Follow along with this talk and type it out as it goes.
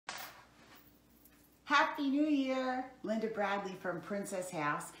Happy New Year! Linda Bradley from Princess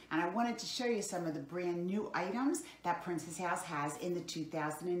House, and I wanted to show you some of the brand new items that Princess House has in the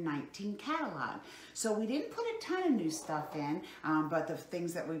 2019 catalog. So we didn't put a ton of new stuff in, but the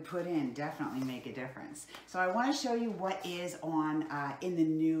things that we put in definitely make a difference. So I want to show you what is on in the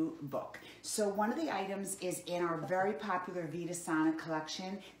new book. So one of the items is in our very popular Vitasana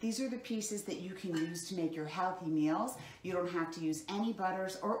collection. These are the pieces that you can use to make your healthy meals. You don't have to use any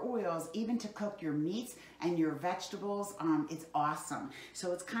butters or oils, even to cook your meats and your vegetables. It's awesome.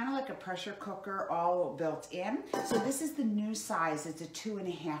 So it's kind of like a pressure cooker, all built in. So this is the new size. It's a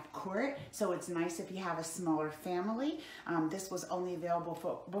 2.5 quart. So it's nice if you have a smaller family. This was only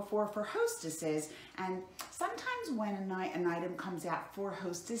available before for hostesses. And sometimes when an item comes out for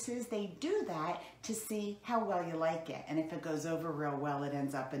hostesses, they do that to see how well you like it. And if it goes over real well, it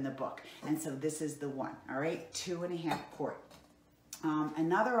ends up in the book. And so this is the one, all right? 2.5 quart.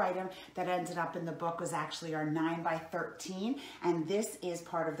 Another item that ended up in the book was actually our 9x13, and this is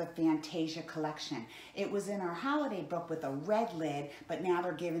part of the Fantasia collection. It was in our holiday book with a red lid, but now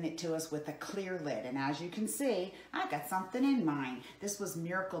they're giving it to us with a clear lid. And as you can see, I got something in mine. This was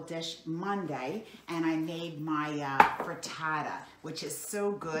Miracle Dish Monday, and I made my frittata, which is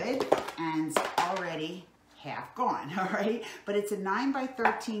so good and already half gone, all right? But it's a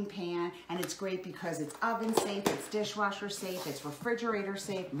 9x13 pan, and it's great because it's oven safe, it's dishwasher safe, it's refrigerator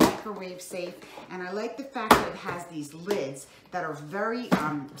safe, microwave safe, and I like the fact that it has these lids that are very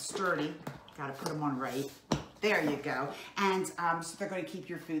sturdy. Gotta put them on right. There you go. And so they're going to keep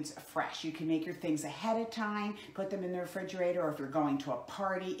your foods fresh. You can make your things ahead of time, put them in the refrigerator, or if you're going to a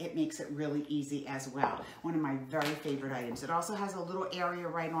party, it makes it really easy as well. One of my very favorite items. It also has a little area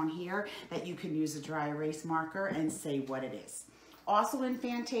right on here that you can use a dry erase marker and say what it is. Also in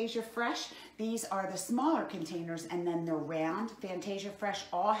Fantasia Fresh, these are the smaller containers, and then they're round. Fantasia Fresh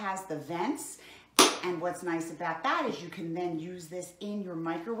all has the vents. And what's nice about that is you can then use this in your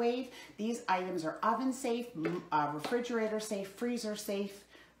microwave. These items are oven safe, refrigerator safe, freezer safe,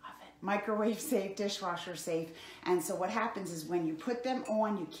 microwave safe, dishwasher safe. And so what happens is when you put them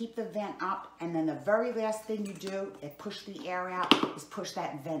on, you keep the vent up, and then the very last thing you do is push the air out, is push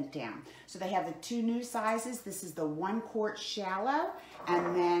that vent down. So they have the two new sizes. This is the 1 quart shallow,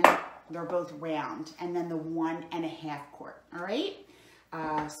 and then they're both round, and then the 1.5 quart, all right?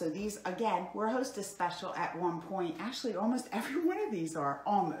 So these, again, were a hostess special at one point. Actually, almost every one of these are,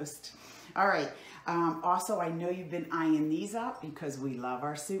 almost. All right. Also, I know you've been eyeing these up because we love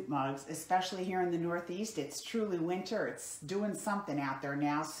our soup mugs, especially here in the Northeast. It's truly winter. It's doing something out there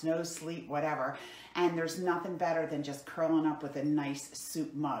now, snow, sleet, whatever. And there's nothing better than just curling up with a nice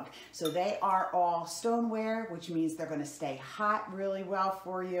soup mug. So they are all stoneware, which means they're going to stay hot really well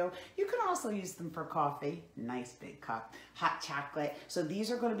for you. You can also use them for coffee. Nice big cup. Hot chocolate. So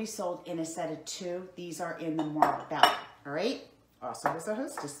these are going to be sold in a set of 2. These are in the marble belt. All right. Also was a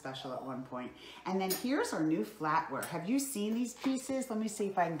hostess special at one point. And then here's our new flatware. Have you seen these pieces? Let me see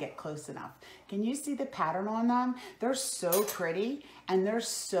if I can get close enough. Can you see the pattern on them? They're so pretty and they're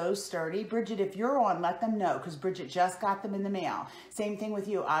so sturdy. Bridget, if you're on, let them know, because Bridget just got them in the mail. Same thing with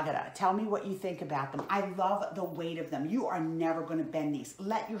you, Agata. Tell me what you think about them. I love the weight of them. You are never going to bend these.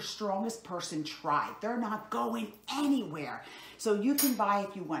 Let your strongest person try. They're not going anywhere. So you can buy,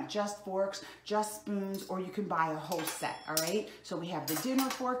 if you want, just forks, just spoons, or you can buy a whole set, all right? So we have the dinner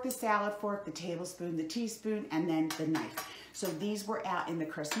fork, the salad fork, the tablespoon, the teaspoon, and then the knife. So these were out in the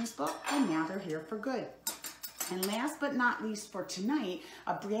Christmas book, and now they're here for good. And last but not least for tonight,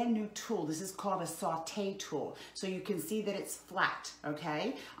 a brand new tool. This is called a saute tool. So you can see that it's flat,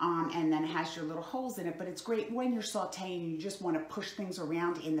 okay? And then it has your little holes in it, but it's great when you're sauteing and you just want to push things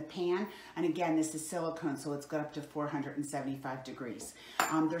around in the pan. And again, this is silicone, so it's got up to 475 degrees.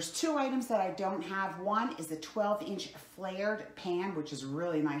 There's 2 items that I don't have. One is the 12-inch flared pan, which is a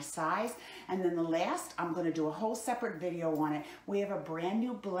really nice size. And then the last, I'm going to do a whole separate video on it. We have a brand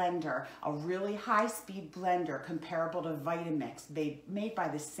new blender, a really high-speed blender comparable to Vitamix, made by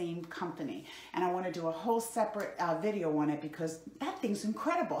the same company. And I want to do a whole separate video on it because that thing's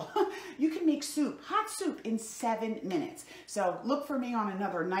incredible. You can make soup, hot soup, in 7 minutes. So look for me on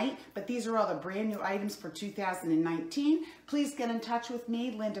another night, but these are all the brand new items for 2019. Please get in touch with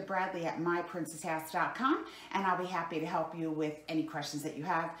me, Linda Bradley at myprincesshouse.com, and I'll be happy to help you with any questions that you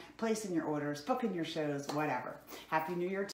have, placing your orders, booking your shows, whatever. Happy New Year.